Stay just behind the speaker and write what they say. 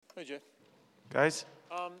Hey, Jay. Guys?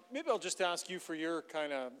 Maybe I'll just ask you for your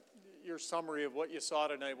your summary of what you saw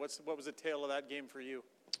tonight. What was the tale of that game for you?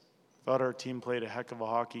 I thought our team played a heck of a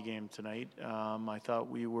hockey game tonight. I thought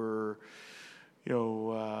we were,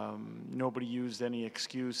 nobody used any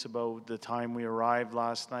excuse about the time we arrived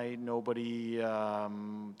last night. Nobody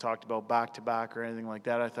talked about back-to-back or anything like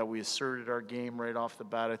that. I thought we asserted our game right off the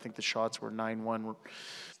bat. I think the shots were 9-1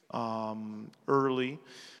 early.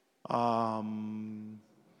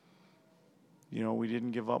 We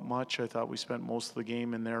didn't give up much. I thought we spent most of the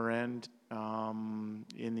game in their end.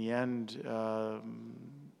 In the end,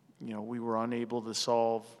 we were unable to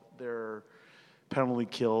solve their penalty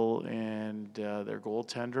kill and their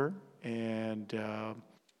goaltender. And,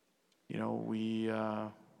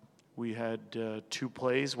 we had two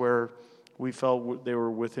plays where we felt they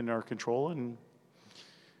were within our control. And,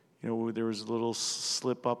 there was a little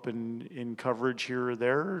slip up in coverage here or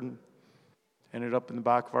there and ended up in the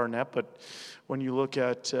back of our net. But when you look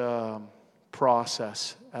at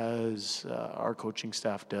process, as our coaching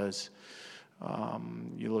staff does,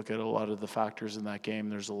 you look at a lot of the factors in that game,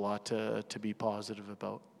 there's a lot to be positive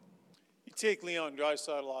about. You take Leon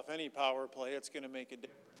Draisaitl off any power play, it's going to make a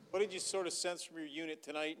difference. What did you sort of sense from your unit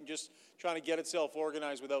tonight and just trying to get itself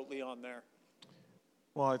organized without Leon there?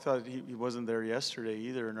 Well, I thought he wasn't there yesterday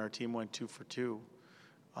either, and our team went 2 for 2.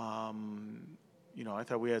 I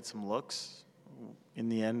thought we had some looks. In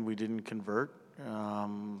the end, we didn't convert.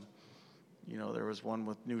 There was one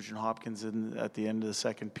with Nugent Hopkins at the end of the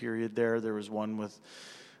second period there. There was one with,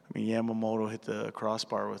 Yamamoto hit the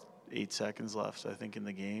crossbar with 8 seconds left, I think, in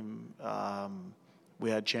the game. We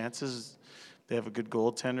had chances. They have a good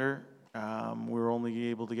goaltender. We were only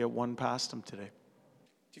able to get one past them today.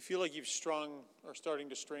 Do you feel like you've starting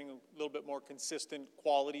to string a little bit more consistent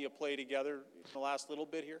quality of play together in the last little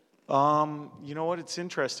bit here? You know what? It's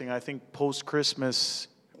interesting. I think post-Christmas,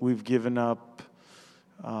 we've given up.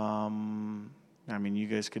 You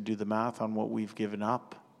guys could do the math on what we've given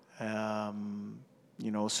up.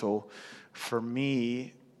 So for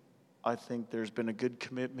me, I think there's been a good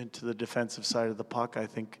commitment to the defensive side of the puck. I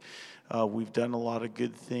think we've done a lot of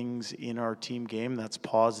good things in our team game. That's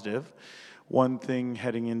positive. One thing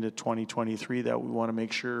heading into 2023 that we want to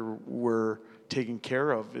make sure we're taking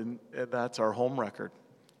care of, and that's our home record.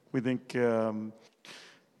 We think, even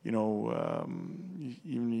you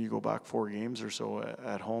go back 4 games or so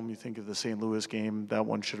at home, you think of the St. Louis game, that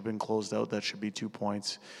one should have been closed out. That should be 2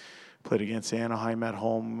 points. Played against Anaheim at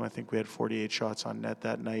home. I think we had 48 shots on net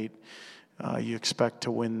that night. You expect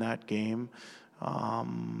to win that game.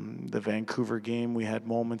 The Vancouver game, we had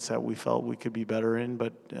moments that we felt we could be better in,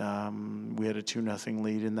 but we had a 2-0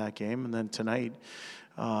 lead in that game. And then tonight,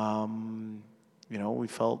 we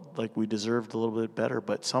felt like we deserved a little bit better.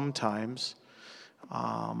 But sometimes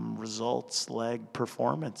results lag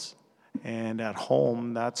performance. And at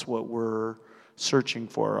home, that's what we're searching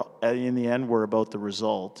for. In the end, we're about the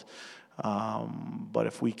result. But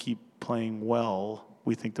if we keep playing well,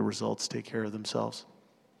 we think the results take care of themselves.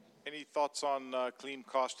 Any thoughts on Klim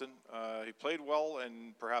Kostin? He played well,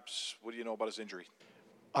 and perhaps what do you know about his injury?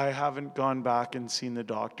 I haven't gone back and seen the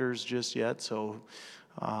doctors just yet, so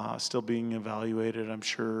still being evaluated. I'm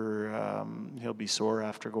sure he'll be sore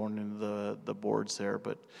after going into the boards there,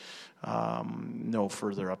 but no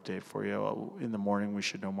further update for you. In the morning, we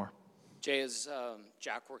should know more. Jay, as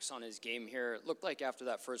Jack works on his game here, it looked like after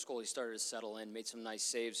that first goal he started to settle in, made some nice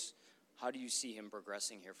saves. How do you see him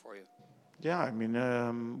progressing here for you? Yeah, we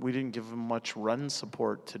didn't give him much run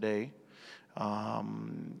support today. He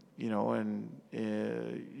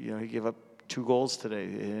gave up 2 goals today.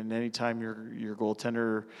 And anytime your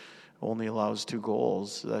goaltender only allows 2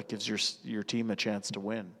 goals, that gives your team a chance to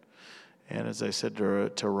win. And as I said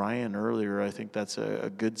to Ryan earlier, I think that's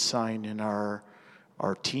a good sign in our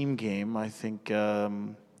team game. I think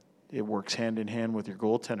it works hand in hand with your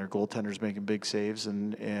goaltender. Goaltender's making big saves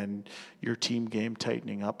and your team game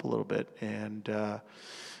tightening up a little bit. And,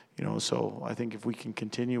 so I think if we can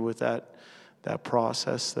continue with that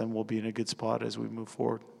process, then we'll be in a good spot as we move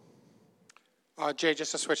forward. Jay,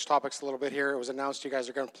 just to switch topics a little bit here, it was announced you guys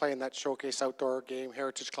are going to play in that Showcase Outdoor Game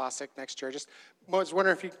Heritage Classic next year. Just was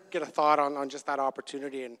wondering if you could get a thought on just that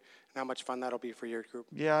opportunity and how much fun that'll be for your group.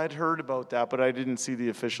 Yeah, I'd heard about that, but I didn't see the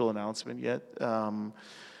official announcement yet.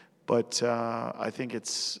 But I think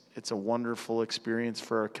it's a wonderful experience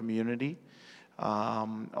for our community.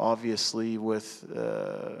 Obviously, with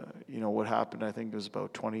what happened, I think it was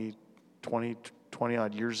about 20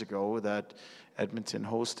 odd years ago that Edmonton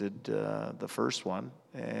hosted the first one,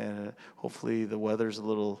 and hopefully the weather's a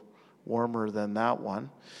little warmer than that one.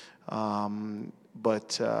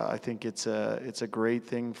 But I think it's a great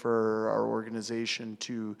thing for our organization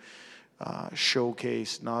to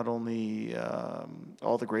showcase not only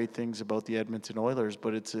all the great things about the Edmonton Oilers,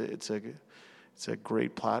 but it's a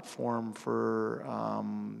great platform for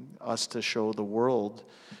us to show the world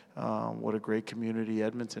what a great community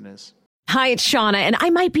Edmonton is. Hi, it's Shauna, and I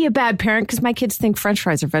might be a bad parent because my kids think French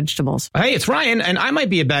fries are vegetables. Hey, it's Ryan, and I might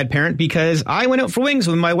be a bad parent because I went out for wings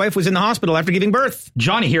when my wife was in the hospital after giving birth.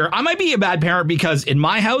 Johnny here. I might be a bad parent because in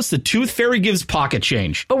my house, the tooth fairy gives pocket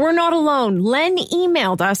change. But we're not alone. Len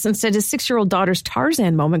emailed us and said his 6-year-old daughter's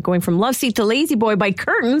Tarzan moment going from love seat to lazy boy by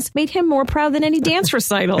curtains made him more proud than any dance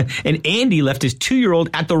recital. And Andy left his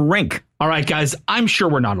 2-year-old at the rink. All right, guys, I'm sure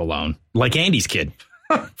we're not alone. Like Andy's kid.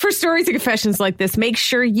 For stories and confessions like this, make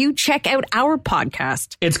sure you check out our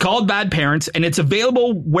podcast. It's called Bad Parents, and it's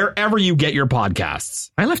available wherever you get your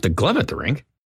podcasts. I left a glove at the rink.